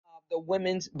the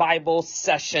Women's Bible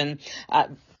Session,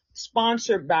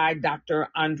 sponsored by Dr.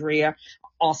 Andrea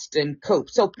Austin Cope.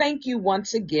 So thank you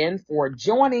once again for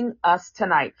joining us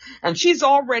tonight. And she's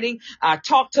already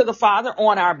talked to the Father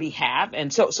on our behalf.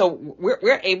 And so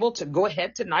we're able to go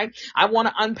ahead tonight. I want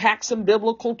to unpack some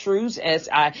biblical truths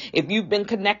if you've been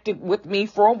connected with me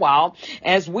for a while,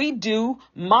 as we do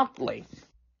monthly.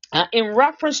 In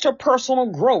reference to personal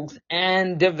growth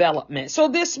and development. So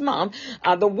this month,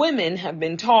 the women have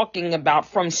been talking about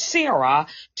from Sarah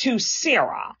to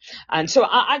Sarah. And so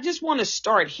I just want to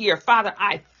start here. Father,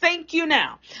 I thank you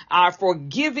now for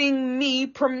giving me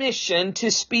permission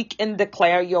to speak and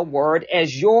declare your word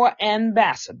as your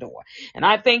ambassador. And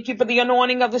I thank you for the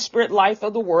anointing of the Spirit, life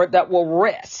of the word that will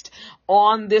rest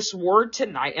on this word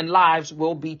tonight, and lives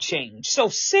will be changed. So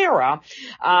Sarah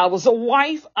was a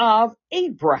wife of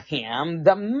Abraham,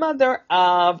 the mother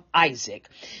of Isaac,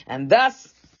 and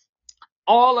thus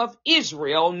all of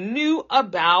Israel knew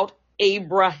about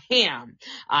Abraham.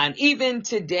 And even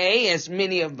today, as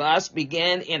many of us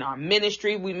begin in our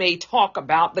ministry, we may talk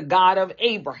about the God of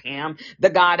Abraham,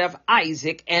 the God of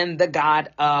Isaac, and the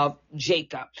God of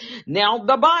Jacob. Now,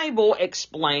 the Bible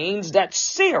explains that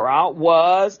Sarah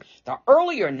was the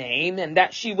earlier name and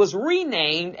that she was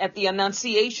renamed at the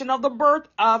annunciation of the birth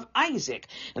of Isaac.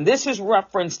 And this is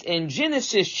referenced in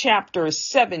Genesis chapter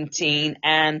 17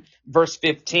 and verse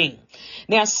 15.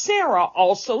 Now, Sarah,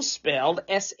 also spelled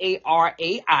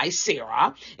Sarai,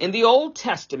 Sarah, in the Old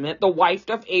Testament, the wife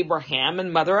of Abraham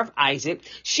and mother of Isaac,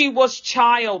 she was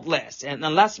childless. And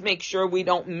let's make sure we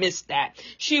don't miss that.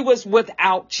 She was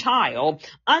without child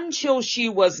until she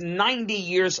was 90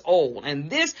 years old. And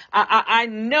this, I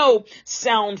know,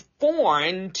 sounds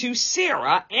foreign to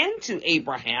Sarah and to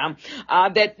Abraham,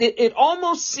 that it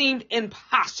almost seemed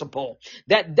impossible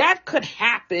that could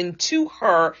happen to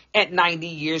her at 90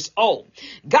 years old.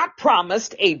 God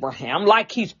promised Abraham,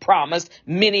 like he's promised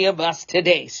many of us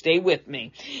today. Stay with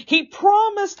me. He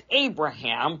promised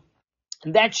Abraham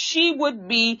that she would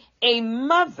be a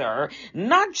mother,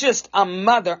 not just a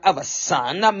mother of a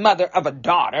son, a mother of a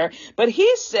daughter, but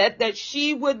he said that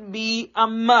she would be a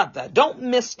mother. Don't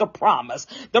miss the promise.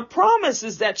 The promise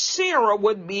is that Sarah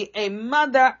would be a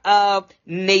mother of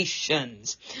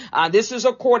nations. This is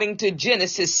according to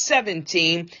Genesis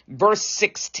 17, verse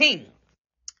 16.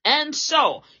 And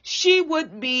so she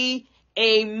would be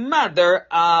a mother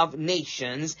of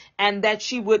nations, and that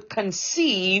she would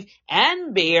conceive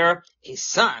and bear a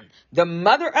son, the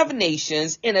mother of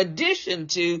nations, in addition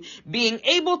to being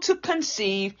able to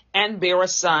conceive and bear a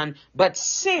son. But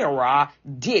Sarah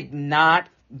did not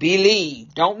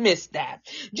believe. Don't miss that.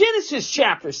 Genesis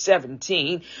chapter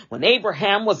 17, when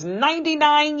Abraham was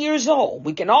 99 years old.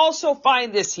 We can also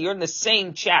find this here in the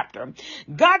same chapter.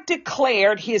 God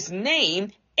declared his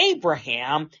name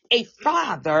Abraham, a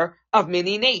father of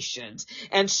many nations.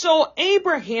 And so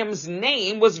Abraham's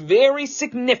name was very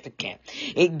significant.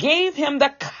 It gave him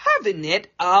the covenant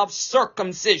of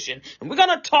circumcision. And we're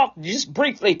going to talk just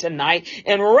briefly tonight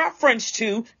in reference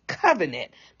to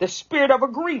covenant, the spirit of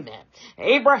agreement.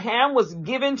 Abraham was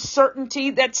given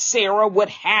certainty that Sarah would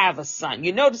have a son.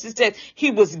 You notice it says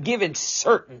he was given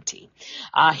certainty.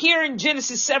 Here in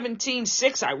Genesis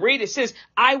 17:6, I read, it says,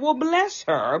 I will bless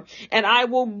her and I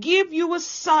will give you a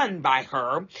son by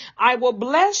her. I will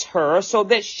bless her so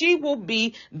that she will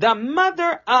be the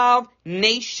mother of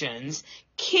nations.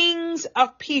 Kings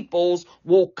of peoples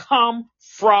will come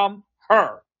from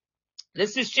her.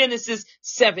 This is Genesis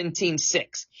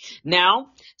 17:6. Now,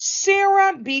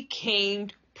 Sarah became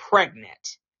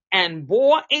pregnant and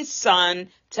bore a son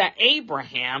to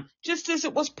Abraham, just as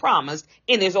it was promised,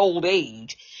 in his old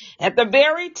age, at the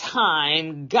very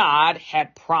time God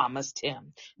had promised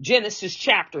him. Genesis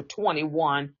chapter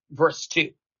 21, verse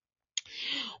 2.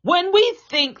 When we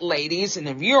think, ladies, and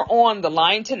if you're on the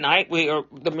line tonight,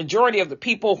 the majority of the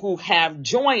people who have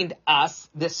joined us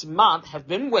this month have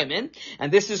been women,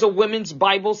 and this is a women's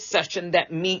Bible session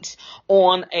that meets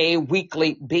on a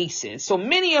weekly basis. So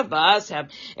many of us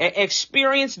have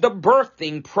experienced the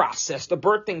birthing process.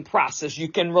 You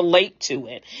can relate to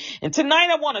it. And tonight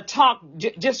I want to talk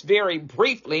just very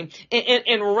briefly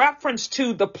in reference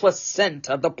to the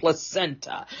placenta. The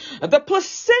placenta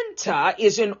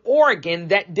is an organ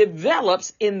that that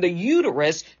develops in the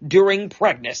uterus during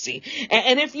pregnancy.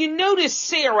 And if you notice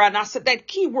Sarah, and I said that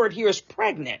key word here is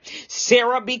pregnant.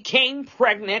 Sarah became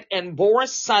pregnant and bore a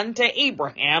son to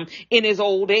Abraham in his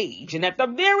old age. And at the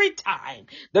very time,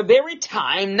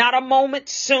 not a moment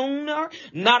sooner,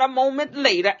 not a moment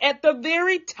later, at the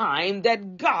very time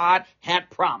that God had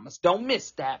promised. Don't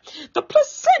miss that. The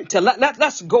placenta,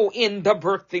 let's go in the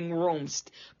birthing rooms.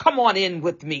 Come on in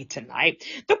with me tonight.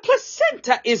 The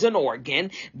placenta is an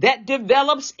organ that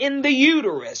develops in the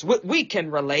uterus. We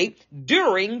can relate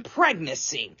during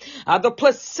pregnancy. The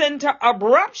placenta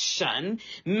abruption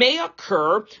may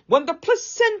occur when the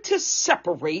placenta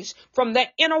separates from the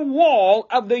inner wall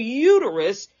of the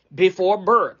uterus before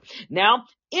birth. Now,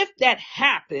 if that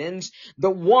happens, the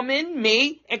woman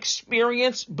may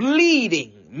experience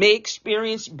bleeding.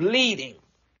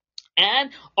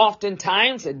 And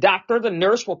oftentimes the doctor, the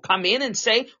nurse will come in and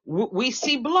say, we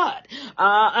see blood.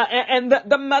 And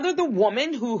the mother, the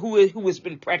woman who has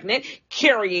been pregnant,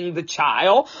 carrying the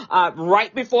child,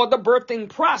 right before the birthing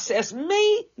process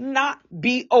may not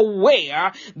be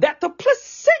aware that the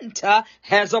placenta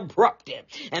has abrupted.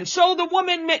 And so the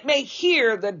woman may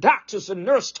hear the doctors and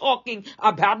nurse talking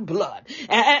about blood,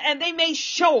 and they may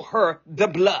show her the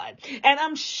blood. And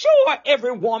I'm sure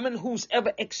every woman who's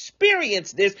ever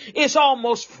experienced this is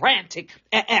almost frantic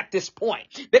at this point,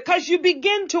 because you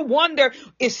begin to wonder,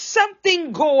 is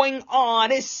something going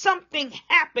on? Is something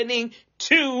happening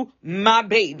to my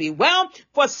baby? Well,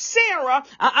 for Sarah,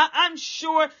 I'm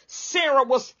sure Sarah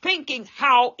was thinking,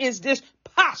 how is this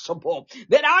possible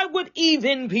that I would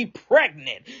even be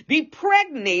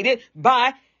pregnated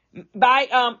by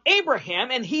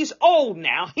Abraham, and he's old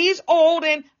now. He's old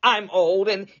and I'm old,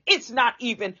 and it's not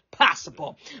even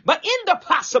possible. But in the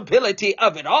possibility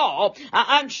of it all,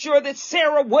 I'm sure that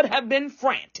Sarah would have been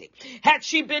frantic. Had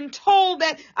she been told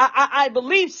that, I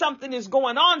believe something is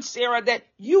going on, Sarah, that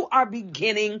you are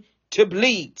beginning to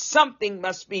bleed. Something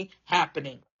must be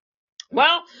happening.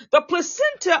 Well, the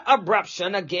placenta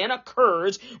abruption again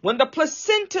occurs when the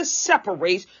placenta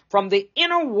separates from the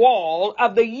inner wall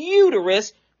of the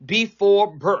uterus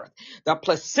before birth. The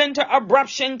placenta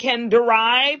abruption can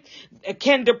deprive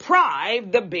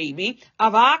the baby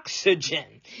of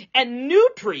oxygen and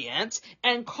nutrients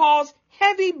and cause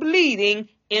heavy bleeding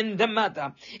in the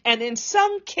mother. And in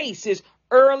some cases,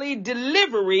 early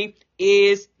delivery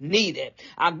is needed.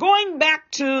 Going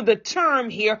back to the term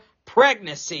here,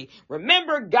 pregnancy.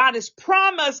 Remember, God has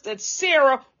promised that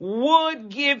Sarah would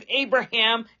give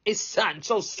Abraham a son.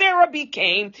 So Sarah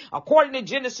became, according to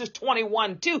Genesis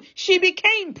 21:2, she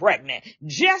became pregnant,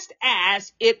 just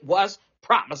as it was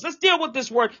promised. Let's deal with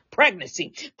this word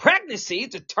pregnancy. Pregnancy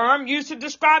is a term used to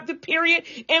describe the period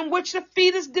in which the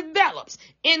fetus develops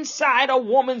inside a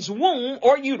woman's womb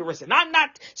or uterus. And I'm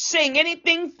not saying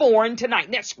anything foreign tonight,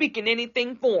 not speaking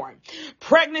anything foreign.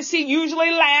 Pregnancy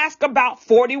usually lasts about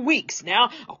 40 weeks.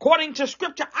 Now, according to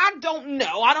scripture, I don't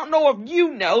know if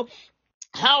you know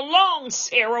how long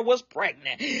Sarah was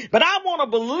pregnant, but I want to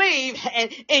believe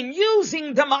in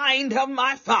using the mind of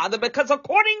my Father, because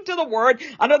according to the word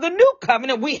under the new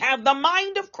covenant, we have the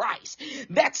mind of Christ,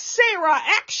 that Sarah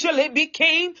actually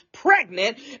became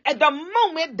pregnant at the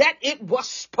moment that it was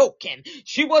spoken.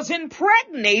 She was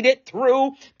impregnated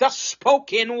through the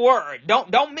spoken word.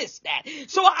 Don't miss that.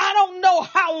 So I don't know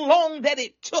how long that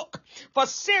it took for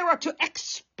Sarah to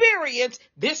experience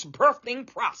this birthing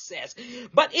process,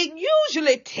 but it usually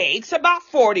takes about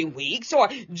 40 weeks or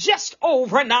just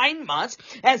over 9 months,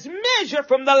 as measured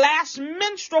from the last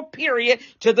menstrual period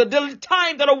to the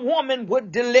time that a woman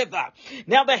would deliver.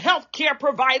 Now, the healthcare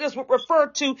providers would refer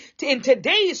to in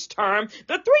today's term,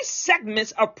 the 3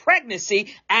 segments of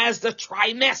pregnancy as the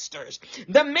trimesters,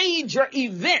 the major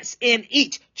events in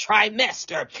each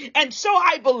trimester. And so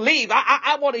I believe,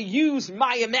 I want to use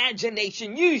my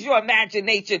imagination, use your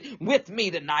imagination with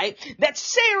me tonight, that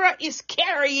Sarah is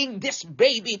carrying this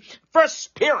baby first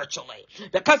spiritually,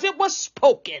 because it was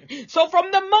spoken. So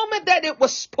from the moment that it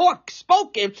was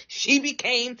spoken, she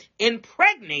became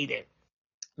impregnated.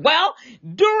 Well,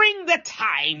 during the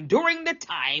time,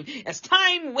 as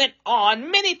time went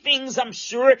on, many things I'm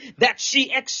sure that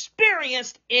she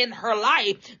experienced in her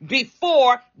life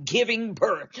before giving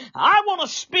birth. I want to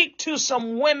speak to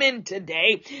some women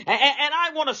today, and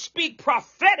I want to speak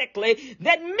prophetically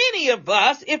that many of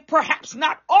us, if perhaps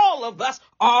not all of us,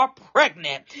 are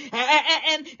pregnant.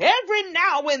 And every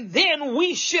now and then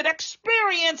we should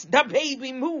experience the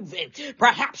baby moving,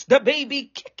 perhaps the baby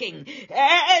kicking.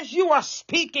 As you are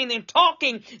speaking speaking and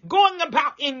talking, going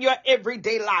about in your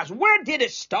everyday lives? Where did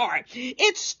it start?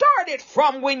 It started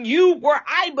from when you were,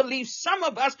 I believe some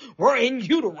of us were in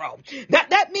utero.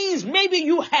 That means maybe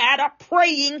you had a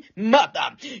praying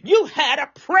mother. You had a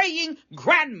praying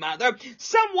grandmother,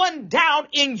 someone down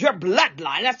in your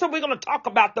bloodline. That's what we're going to talk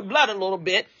about the blood a little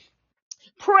bit.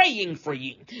 Praying for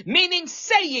you, meaning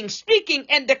saying, speaking,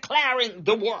 and declaring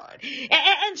the word.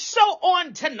 And so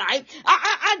on tonight,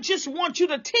 I just want you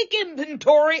to take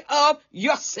inventory of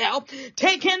yourself.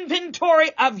 Take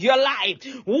inventory of your life.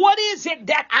 What is it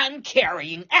that I'm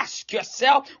carrying? Ask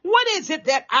yourself, what is it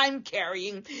that I'm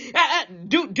carrying?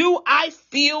 Do I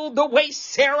feel the way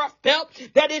Sarah felt,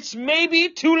 that it's maybe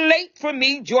too late for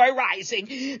me, joy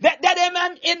rising, that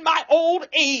I'm in my old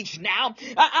age now?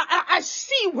 I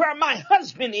see where my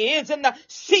husband is in the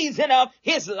season of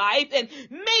his life, and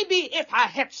maybe if I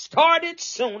had started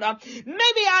sooner, maybe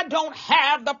I don't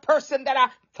have the person that I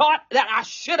thought that I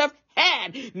should have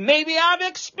had. Maybe I've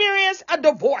experienced a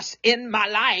divorce in my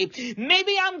life.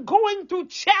 Maybe I'm going through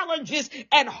challenges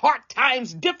and hard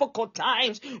times, difficult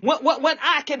times, when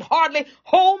I can hardly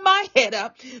hold my head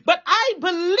up. But I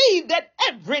believe that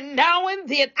every now and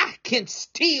then I can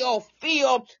still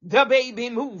feel the baby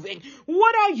moving.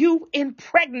 What are you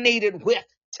impregnated with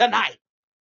tonight?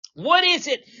 What is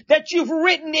it that you've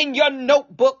written in your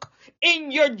notebook,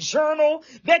 in your journal,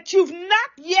 that you've not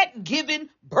yet given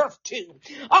birth to?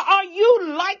 Are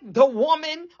you like the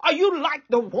woman? Are you like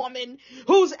the woman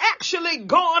who's actually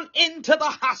gone into the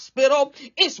hospital?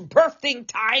 It's birthing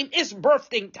time. It's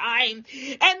birthing time.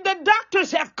 And the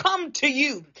doctors have come to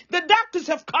you. The doctors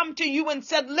have come to you and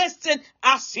said, listen,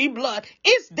 I see blood.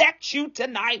 Is that you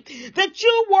tonight? That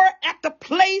you were at the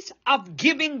place of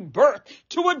giving birth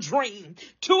to a dream,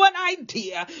 to an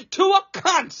idea, to a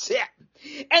concept.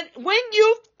 And when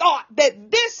you thought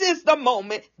that this is the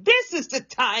moment, this is the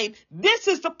time, this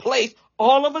is the place,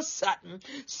 all of a sudden,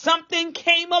 something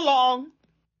came along.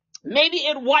 Maybe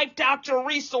it wiped out your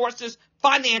resources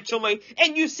financially,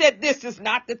 and you said, this is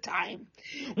not the time.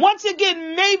 Once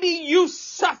again, maybe you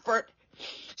suffered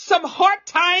some hard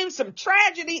times, some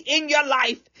tragedy in your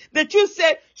life that you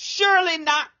said, surely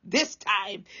not this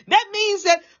time. That means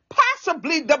that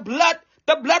possibly the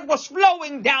blood was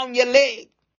flowing down your leg.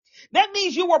 That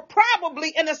means you were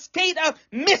probably in a state of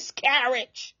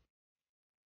miscarriage.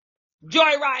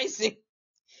 Joy rising.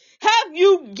 Have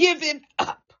you given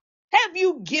up? Have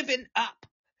you given up?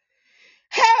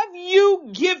 Have you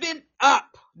given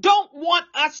up? Don't want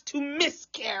us to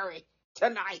miscarry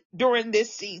tonight during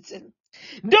this season.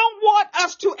 Don't want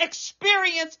us to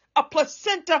experience a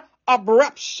placenta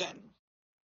abruption.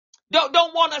 Don't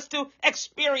want us to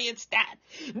experience that.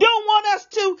 Don't want us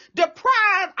to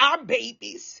deprive our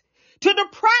babies, to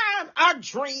deprive our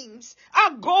dreams,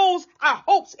 our goals, our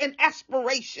hopes and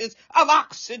aspirations of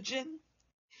oxygen.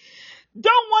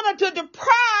 Don't want us to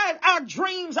deprive our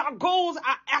dreams, our goals,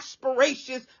 our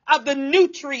aspirations of the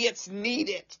nutrients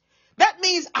needed. That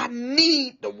means I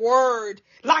need the word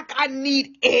like I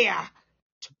need air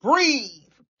to breathe.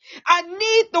 I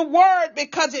need the word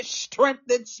because it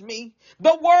strengthens me.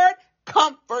 The word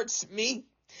comforts me.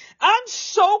 I'm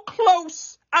so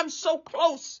close. I'm so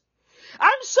close.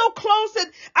 I'm so close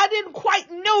that I didn't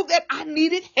quite know that I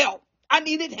needed help. I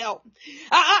needed help.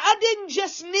 I didn't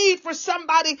just need for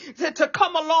somebody to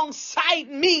come alongside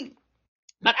me,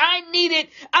 but I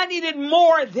needed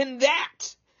more than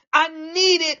that. I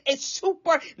needed a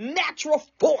supernatural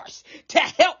force to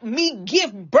help me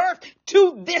give birth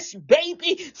to this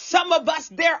baby. Some of us,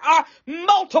 there are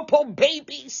multiple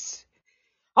babies.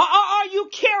 Are you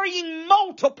carrying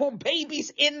multiple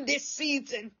babies in this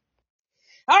season?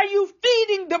 Are you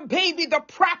feeding the baby the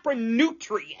proper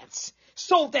nutrients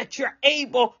so that you're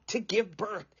able to give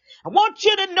birth? I want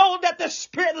you to know that the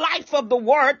spirit life of the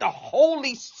word, the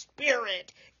Holy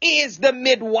Spirit, is the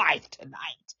midwife tonight.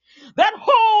 That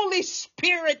Holy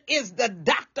Spirit is the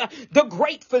doctor, the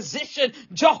great physician,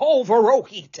 Jehovah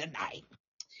Rohi tonight.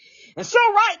 And so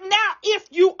right now, if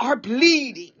you are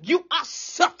bleeding, you are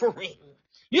suffering,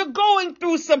 you're going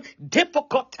through some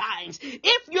difficult times.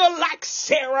 If you're like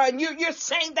Sarah and you're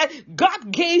saying that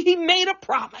He made a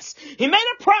promise. He made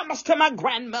a promise to my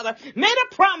grandmother, made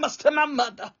a promise to my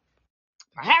mother.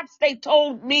 Perhaps they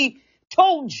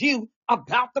told you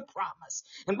about the promise.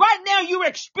 And right now you're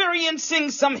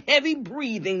experiencing some heavy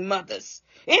breathing, mothers.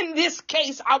 In this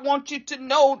case, I want you to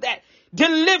know that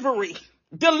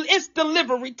it's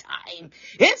delivery time.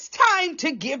 It's time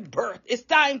to give birth. It's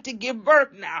time to give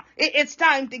birth now. It's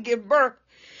time to give birth.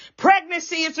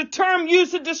 Pregnancy is a term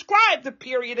used to describe the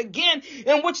period, again,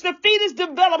 in which the fetus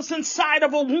develops inside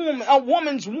of a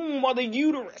woman's womb or the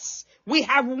uterus. We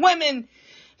have women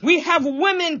We have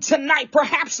women tonight,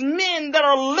 perhaps men that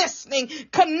are listening,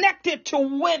 connected to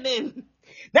women.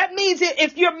 That means that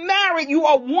if you're married, you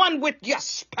are one with your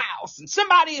spouse. And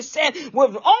somebody is saying, well,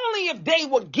 only if they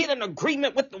would get an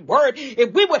agreement with the word,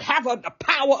 if we would have the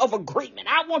power of agreement.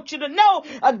 I want you to know,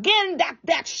 again,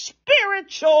 that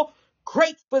spiritual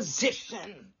great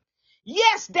physician.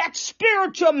 Yes, that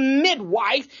spiritual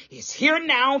midwife is here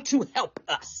now to help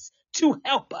us.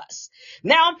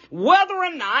 Now, whether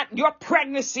or not your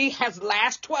pregnancy has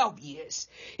lasted 12 years,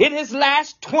 it has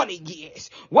lasted 20 years,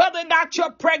 whether or not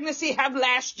your pregnancy have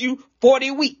lasted you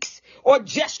 40 weeks or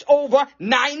just over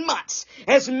 9 months,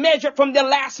 as measured from the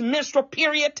last menstrual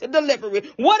period to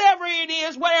delivery, whatever it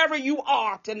is, wherever you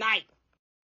are tonight,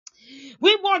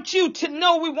 we want you to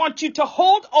know, we want you to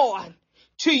hold on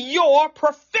to your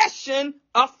profession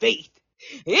of faith.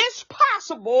 It's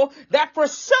possible that for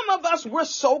some of us, we're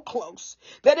so close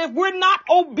that if we're not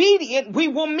obedient, we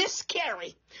will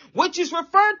miscarry, which is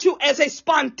referred to as a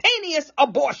spontaneous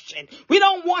abortion. We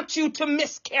don't want you to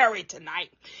miscarry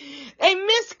tonight. A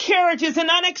miscarriage is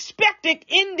an unexpected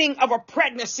ending of a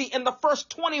pregnancy in the first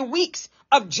 20 weeks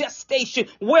of gestation.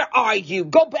 Where are you?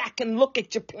 Go back and look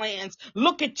at your plans.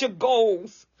 Look at your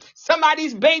goals.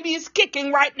 Somebody's baby is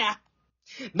kicking right now.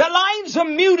 The lines are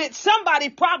muted. Somebody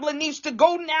probably needs to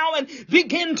go now and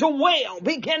begin to wail,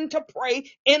 begin to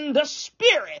pray in the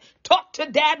spirit. Talk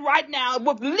to dad right now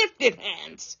with lifted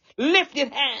hands.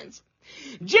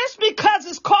 Just because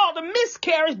it's called a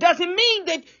miscarriage doesn't mean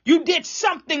that you did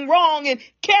something wrong in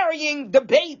carrying the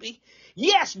baby.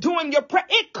 Yes, during your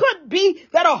it could be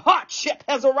that a hardship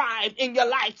has arrived in your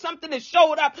life. Something has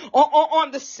showed up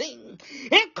on the scene.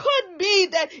 It could be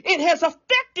that it has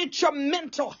affected your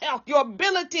mental health, your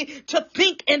ability to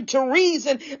think and to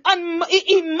reason.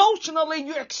 Emotionally,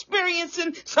 you're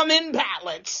experiencing some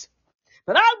imbalance.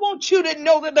 But I want you to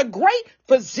know that the great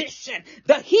physician,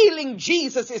 the healing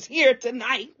Jesus, is here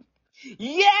tonight.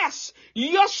 Yes,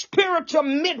 your spiritual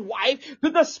midwife,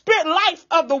 the spirit life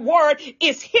of the word,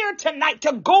 is here tonight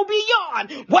to go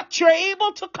beyond what you're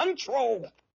able to control.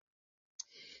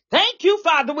 Thank you,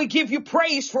 Father. We give you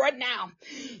praise for it now.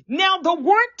 Now, the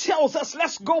word tells us,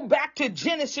 let's go back to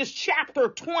Genesis chapter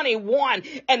 21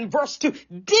 and verse 2.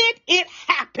 Did it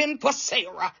happen for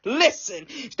Sarah? Listen,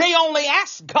 they only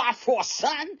asked God for a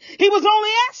son. He was only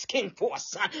asking for a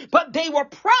son, but they were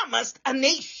promised a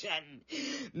nation.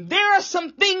 There are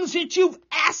some things that you've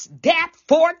asked Dad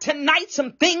for tonight,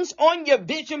 some things on your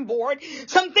vision board,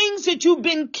 some things that you've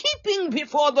been keeping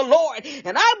before the Lord.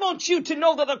 And I want you to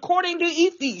know that according to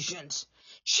Ephesians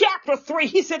chapter 3,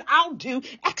 he said, I'll do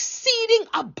exceeding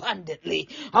abundantly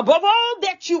above all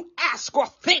that you ask or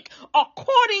think,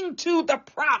 according to the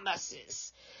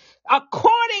promises,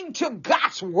 according to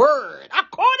God's word,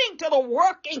 according to the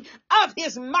working of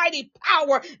his mighty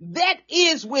power that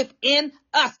is within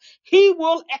us. He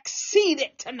will exceed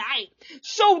it tonight.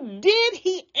 So did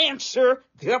he answer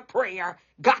their prayer?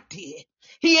 God did.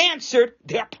 He answered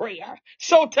their prayer.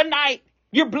 So tonight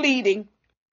you're bleeding.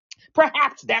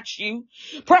 Perhaps that's you.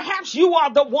 Perhaps you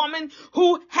are the woman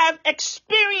who have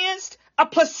experienced a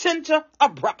placenta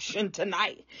abruption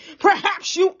tonight.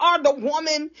 Perhaps you are the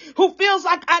woman who feels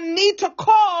like I need to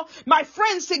call my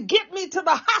friends to get me to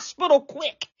the hospital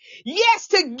quick. Yes,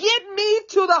 to get me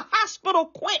to the hospital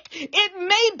quick. It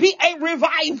may be a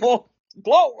revival.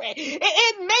 Glory.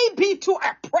 It may be to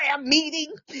a prayer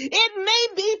meeting. It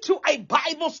may be to a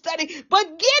Bible study,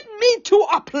 but get me to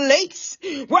a place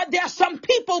where there's some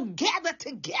people gathered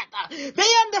together.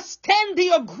 They understand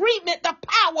the agreement, the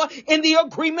power in the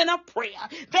agreement of prayer.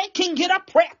 They can get a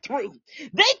prayer through.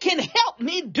 They can help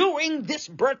me during this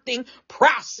birthing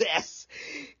process.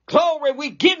 Glory,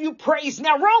 we give you praise.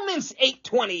 Now, Romans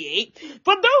 8:28,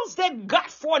 for those that God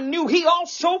foreknew, he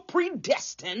also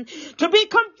predestined to be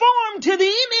conformed to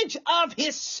the image of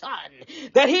his Son,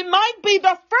 that he might be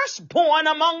the firstborn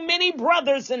among many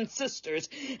brothers and sisters.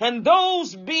 And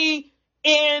those be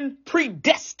in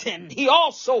predestined, he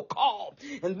also called.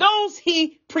 And those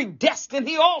he predestined,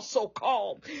 he also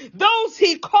called. Those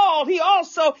he called,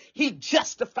 he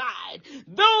justified.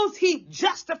 Those he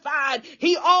justified,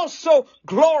 he also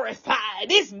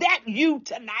glorified. Is that you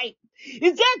tonight?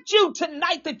 Is that you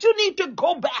tonight that you need to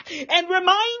go back and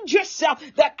remind yourself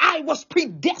that I was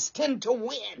predestined to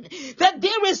win, that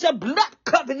there is a blood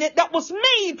covenant that was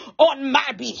made on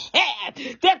my behalf,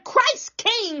 that Christ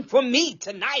came for me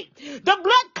tonight. The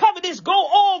blood covenants go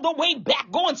all the way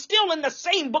back, going still in the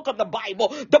same book of the Bible,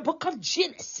 the book of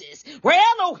Genesis, where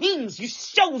Elohim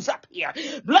shows up here.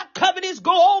 Blood covenants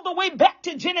go all the way back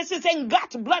to Genesis and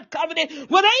God's blood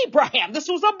covenant with Abraham. This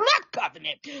was a blood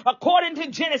covenant according to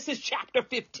Genesis chapter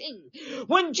 15.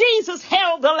 When Jesus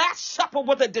held the Last Supper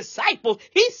with the disciples,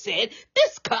 he said,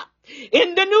 this cup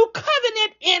in the new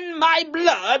covenant in my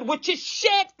blood, which is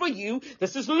shed for you.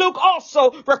 This is Luke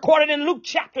also recorded in Luke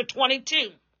chapter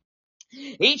 22.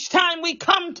 Each time we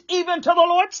come even to the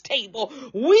Lord's table,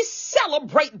 we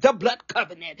celebrate the blood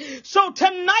covenant. So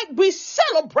tonight we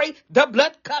celebrate the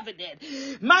blood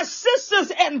covenant. My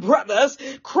sisters and brothers,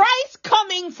 Christ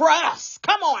coming for us.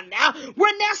 Come on now.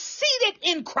 We're now seated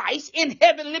in Christ in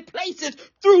heavenly places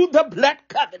through the blood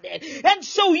covenant. And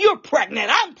so you're pregnant.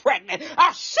 I'm pregnant.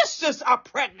 Our sisters are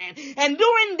pregnant. And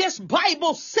during this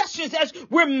Bible sessions, as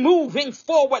we're moving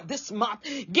forward this month,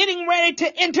 getting ready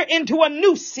to enter into a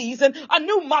new season, a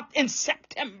new month in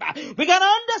September. We got to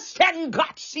understand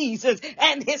God's seasons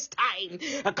and his time.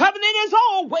 A covenant is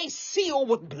always sealed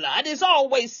with blood. It's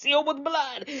always sealed with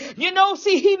blood. You know,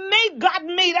 see, God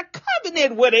made a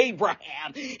covenant with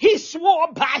Abraham. He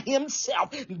swore by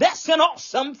himself. That's an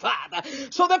awesome father.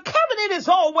 So the covenant is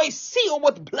always sealed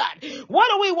with blood. What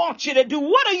do we want you to do?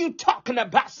 What are you talking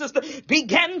about, sister?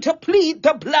 Begin to plead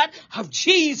the blood of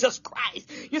Jesus Christ.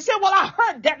 You say, well, I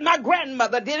heard that my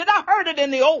grandmother did it. I heard it in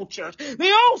the old church.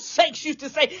 The old saints used to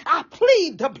say, I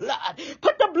plead the blood.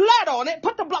 Put the blood on it.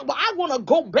 Put the blood. Well, I want to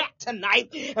go back tonight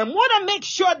and want to make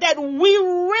sure that we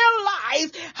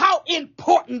realize how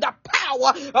important the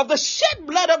power of the shed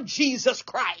blood of Jesus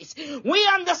Christ. We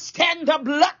understand the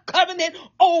blood covenant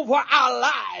over our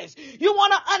lives. You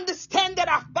want to understand that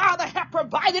our Father has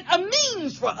provided a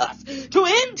means for us to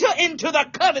enter into the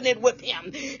covenant with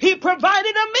him. He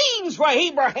provided a means for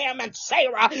Abraham and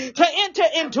Sarah to enter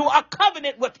into a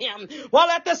covenant with him. While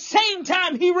at the same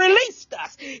time, he released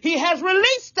us. He has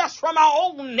released us from our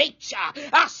old nature,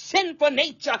 our sinful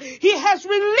nature. He has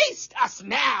released us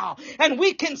now. And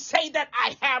we can say that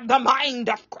I have the mind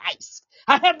of Christ.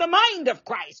 I have the mind of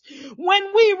Christ.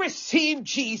 When we receive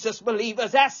Jesus,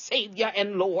 believers, as Savior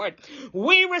and Lord,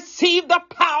 we receive the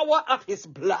power of his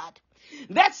blood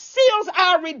that seals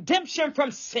our redemption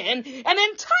from sin and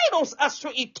entitles us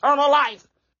to eternal life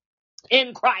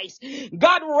in Christ.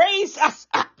 God raised us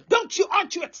up.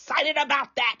 Aren't you excited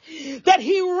about that? That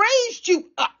he raised you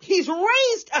up. He's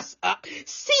raised us up,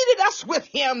 seated us with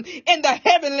him in the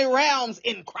heavenly realms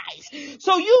in Christ.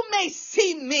 So you may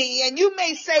see me and you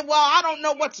may say, well, I don't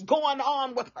know what's going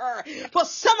on with her. For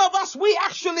some of us, we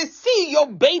actually see your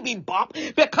baby bump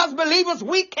because believers,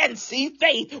 we can see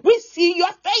faith. We see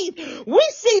your faith. We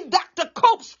see Dr.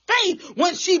 Cope's faith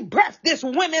when she birthed this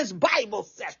women's Bible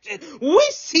session. We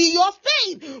see your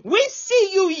faith. We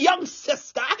see you, young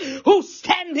sister, who's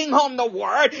standing on the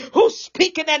word, who's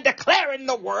speaking and declaring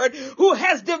the word, who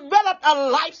has developed a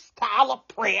lifestyle of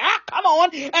prayer, come on,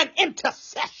 and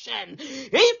intercession.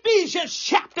 Ephesians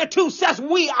chapter 2 says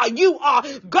you are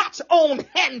God's own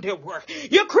handiwork.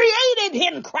 You're created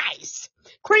in Christ.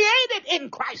 Created in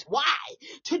Christ. Why?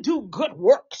 To do good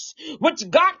works, which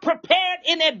God prepared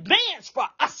in advance for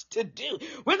us to do.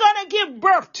 We're going to give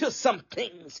birth to some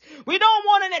things. We don't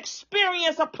want an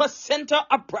experience of placenta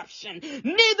abruption.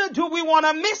 Neither do we want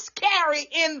to miscarry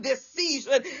in this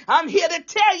season. I'm here to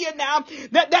tell you now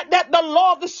that the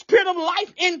law of the Spirit of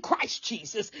life in Christ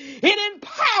Jesus, it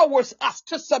empowers us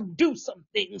to subdue some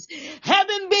things.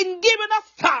 Having been given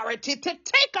authority, to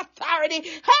take authority,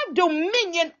 have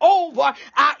dominion over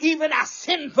even our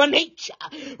sinful nature,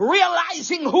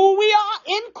 realizing who we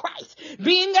are in Christ,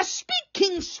 being a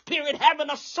speaking spirit, having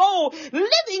a soul,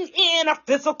 living in a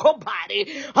physical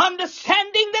body,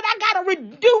 understanding that I got to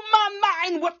renew my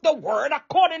mind with the word,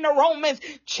 according to Romans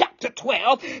chapter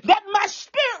 12, that my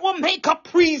spirit will make a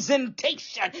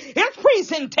presentation. It's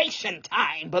presentation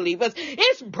time, believers.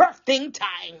 It's birthing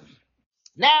time.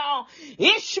 Now,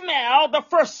 Ishmael, the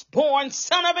firstborn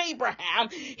son of Abraham,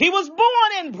 he was born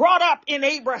and brought up in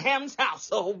Abraham's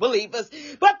household, believers.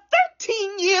 But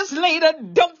 13 years later,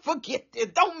 don't forget this,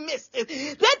 don't miss this.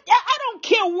 That I don't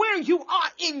care where you are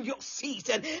in your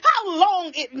season, how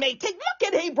long it may take.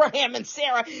 Look at Abraham and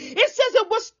Sarah. It says it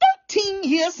was 13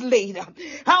 years later.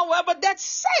 However, that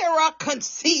Sarah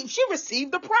conceived, she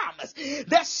received the promise,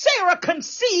 that Sarah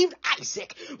conceived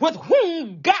Isaac, with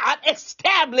whom God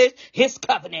established his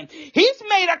covenant. He's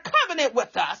made a covenant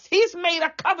with us. He's made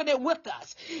a covenant with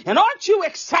us. And aren't you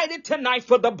excited tonight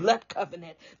for the blood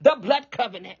covenant? The blood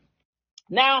covenant.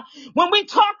 Now, when we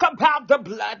talk about the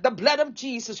blood of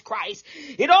Jesus Christ,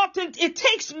 it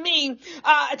takes me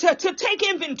to take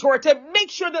inventory, to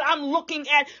make sure that I'm looking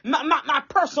at my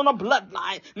personal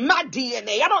bloodline, my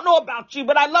DNA. I don't know about you,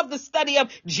 but I love the study of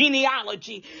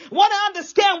genealogy. I want to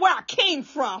understand where I came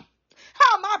from,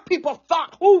 how my people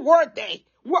thought, who were they?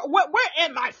 Where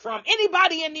am I from?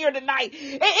 Anybody in here tonight?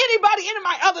 Anybody, any of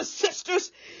my other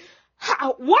sisters?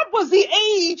 What was the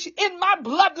age in my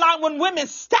bloodline when women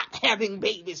stopped having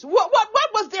babies? What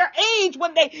was their age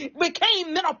when they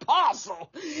became menopausal?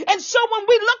 And so when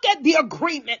we look at the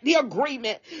agreement,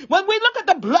 when we look at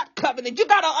the blood covenant, you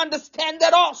got to understand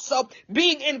that also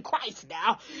being in Christ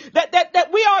now, that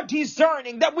we are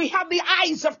discerning, that we have the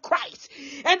eyes of Christ,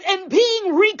 and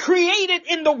being recreated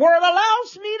in the word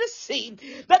allows me to see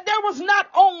that there was not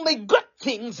only good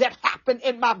things that happened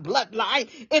in my bloodline,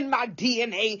 in my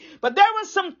DNA, but there were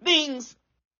some things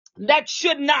that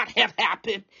should not have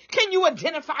happened. Can you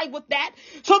identify with that?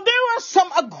 So there were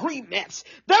some agreements.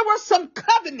 There were some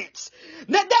covenants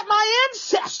that my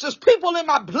ancestors, people in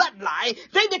my bloodline,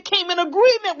 they became in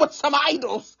agreement with some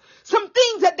idols, some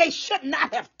things that they should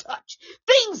not have touched,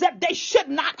 things that they should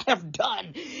not have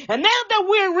done. And now that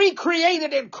we're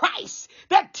recreated in Christ,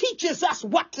 that teaches us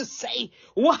what to say,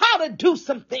 how to do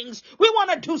some things. We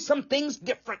want to do some things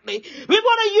differently. We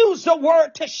want to use the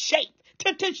word to shape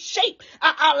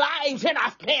our lives and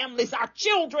our families, our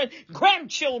children,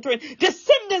 grandchildren,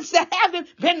 descendants that haven't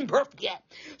been birthed yet.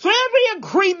 So every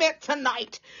agreement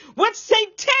tonight with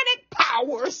satanic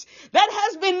powers that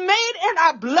has been made in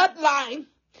our bloodline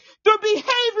through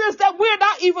behaviors that we're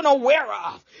not even aware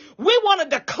of, we want to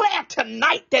declare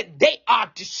tonight that they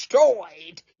are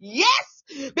destroyed. Yes,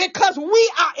 because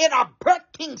we are in a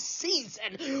birthing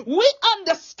season. We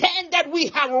understand that we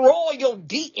have royal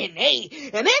DNA,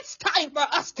 and it's time for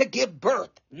us to give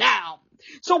birth now.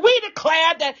 So we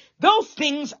declare that those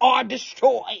things are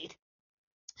destroyed.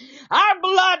 Our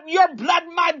blood, your blood,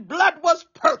 my blood was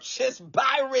purchased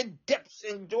by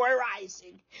redemption, joy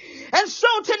rising. And so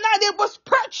tonight it was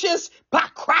purchased by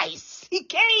Christ. He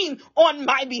came on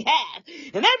my behalf.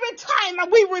 And every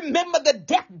time we remember the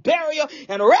death, burial,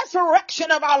 and resurrection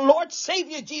of our Lord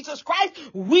Savior Jesus Christ,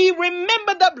 we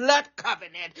remember the blood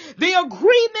covenant, the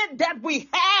agreement that we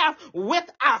have with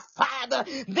our Father,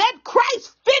 that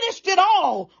Christ finished it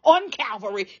all on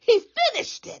Calvary. He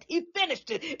finished it.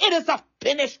 It is a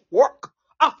finished work,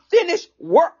 a finished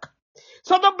work.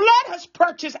 So the blood has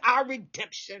purchased our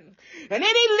redemption. And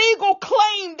any legal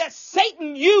claim that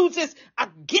Satan uses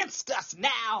against us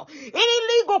now,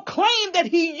 any legal claim that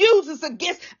he uses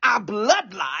against our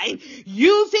bloodline,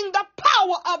 using the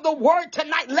power of the word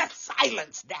tonight, let's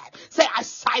silence that. Say, I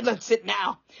silence it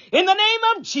now. In the name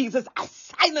of Jesus, I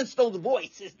silence those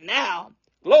voices now.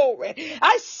 Glory.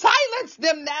 I silence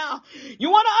them now. You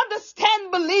want to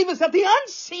understand, believers, that the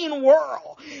unseen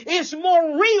world is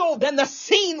more real than the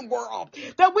seen world.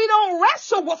 That we don't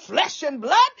wrestle with flesh and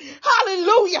blood.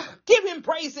 Hallelujah. Give him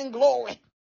praise and glory.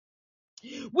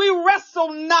 We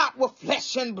wrestle not with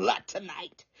flesh and blood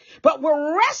tonight, but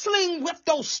we're wrestling with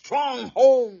those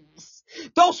strongholds,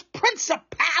 those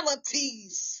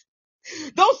principalities,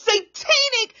 those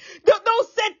satanic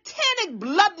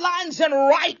bloodlines and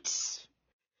rights.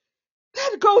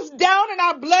 That goes down in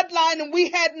our bloodline, and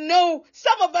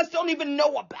some of us don't even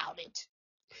know about it.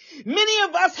 Many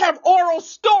of us have oral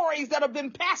stories that have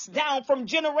been passed down from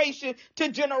generation to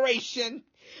generation.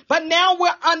 But now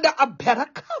we're under a better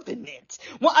covenant.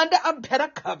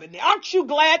 Aren't you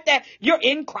glad that you're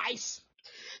in Christ?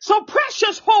 So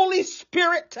precious Holy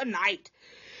Spirit tonight,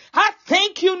 I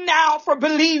thank you now for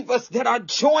believers that are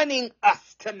joining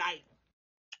us tonight,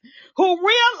 who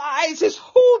realizes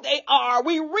who they are.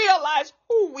 We realize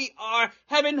who we are,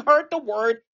 having heard the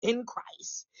word in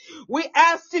Christ. We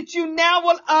ask that you now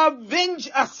will avenge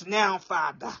us now,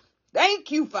 Father.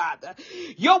 Thank you, Father.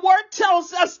 Your word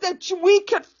tells us that we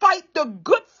can fight the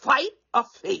good fight of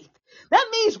faith. That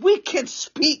means we can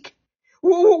speak.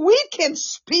 We can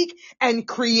speak and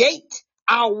create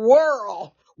our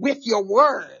world with your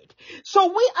word. So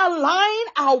we align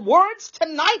our words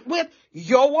tonight with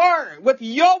your word,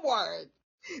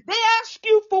 They asked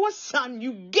you for a son.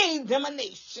 You gave them a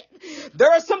nation.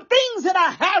 There are some things that I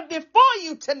have before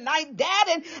you tonight, Dad,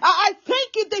 and I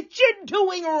thank you that you're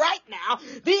doing right now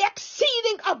the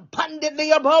exceeding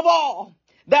abundantly above all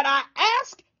that I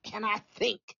ask and I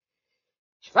think.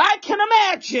 If I can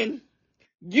imagine,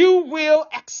 you will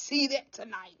exceed it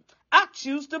tonight. I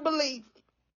choose to believe.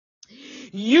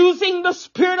 Using the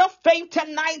spirit of faith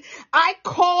tonight, I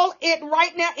call it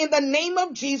right now in the name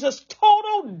of Jesus,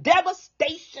 total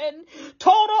devastation,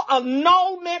 total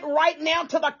annulment right now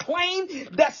to the claim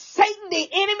that Satan, the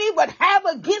enemy, would have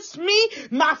against me,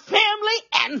 my family,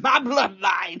 and my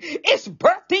bloodline. It's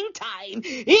birthing time,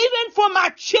 even for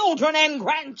my children and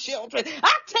grandchildren.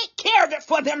 I take care of it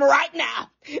for them right now.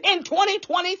 In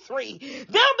 2023,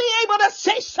 they'll be able to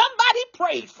say, somebody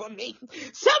prayed for me.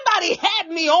 Somebody had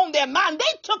me on their mind.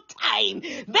 They took time.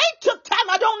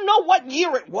 I don't know what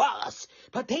year it was,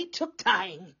 but they took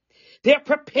time. They're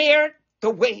prepared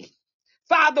the way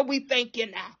Father, we thank you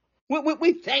now.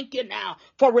 We thank you now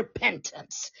for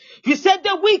repentance. You said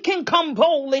that we can come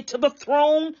boldly to the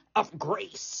throne of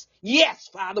grace. Yes,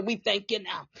 Father, we thank you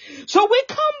now. So we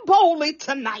come boldly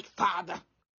tonight, Father.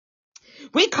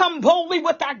 We come boldly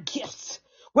with our gifts,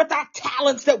 with our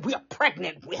talents that we're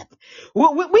pregnant with.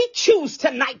 We choose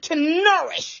tonight to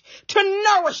nourish,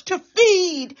 to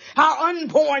feed our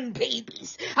unborn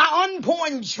babies, our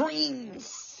unborn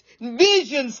dreams,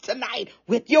 visions tonight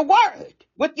with your word,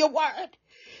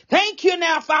 Thank you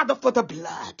now, Father, for the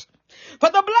blood. For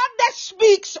the blood that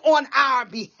speaks on our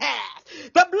behalf.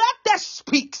 The blood that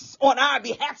speaks on our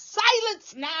behalf.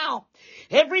 Silence now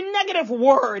every negative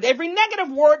word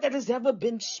that has ever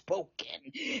been spoken.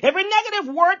 Every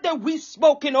negative word that we've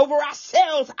spoken over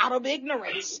ourselves out of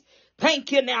ignorance.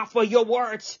 Thank you now for your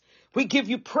words. We give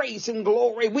you praise and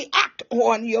glory. We act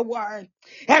on your word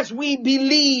as we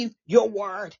believe your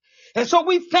word. And so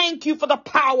we thank you for the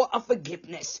power of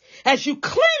forgiveness as you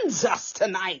cleanse us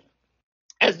tonight.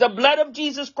 As the blood of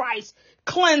Jesus Christ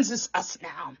cleanses us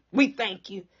now. We thank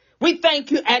you. We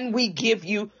thank you and we give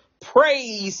you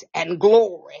praise and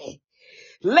glory.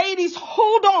 Ladies,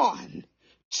 hold on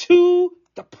to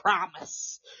the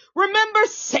promise. Remember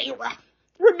Sarah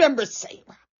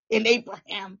and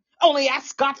Abraham. Only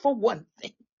asked God for one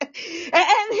thing. And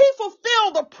he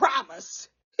fulfilled the promise.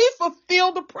 He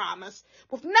fulfilled the promise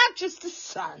with not just a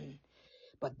son,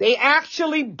 but they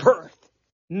actually birthed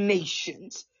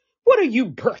nations. What are you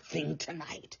birthing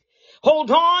tonight? Hold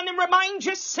on and remind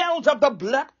yourselves of the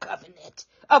blood covenant.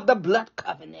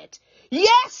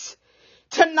 Yes,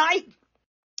 tonight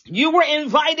you were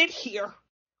invited here.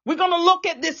 We're going to look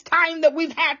at this time that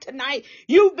we've had tonight.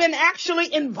 You've been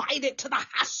actually invited to the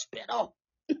hospital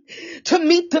to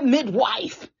meet the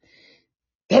midwife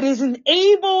that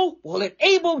will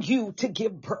enable you to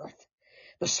give birth.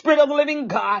 The Spirit of the living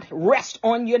God rest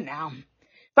on you now.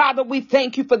 Father, we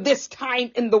thank you for this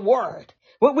time in the word.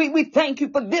 We thank you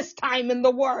for this time in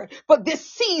the word, for this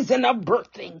season of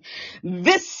birthing,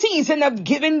 this season of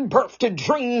giving birth to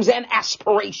dreams and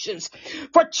aspirations.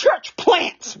 For church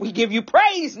plants, we give you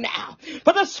praise now.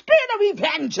 For the spirit of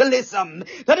evangelism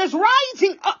that is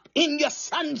rising up in your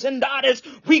sons and daughters,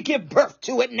 we give birth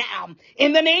to it now.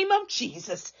 In the name of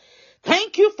Jesus.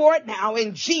 Thank you for it now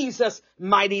in Jesus'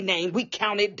 mighty name. We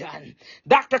count it done.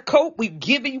 Dr. Cope, we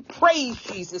give you praise,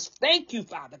 Jesus. Thank you,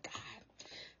 Father God.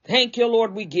 Thank you,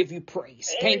 Lord. We give you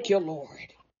praise. Thank you,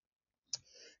 Lord.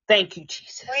 Thank you,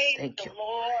 Jesus. Thank you,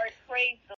 Lord.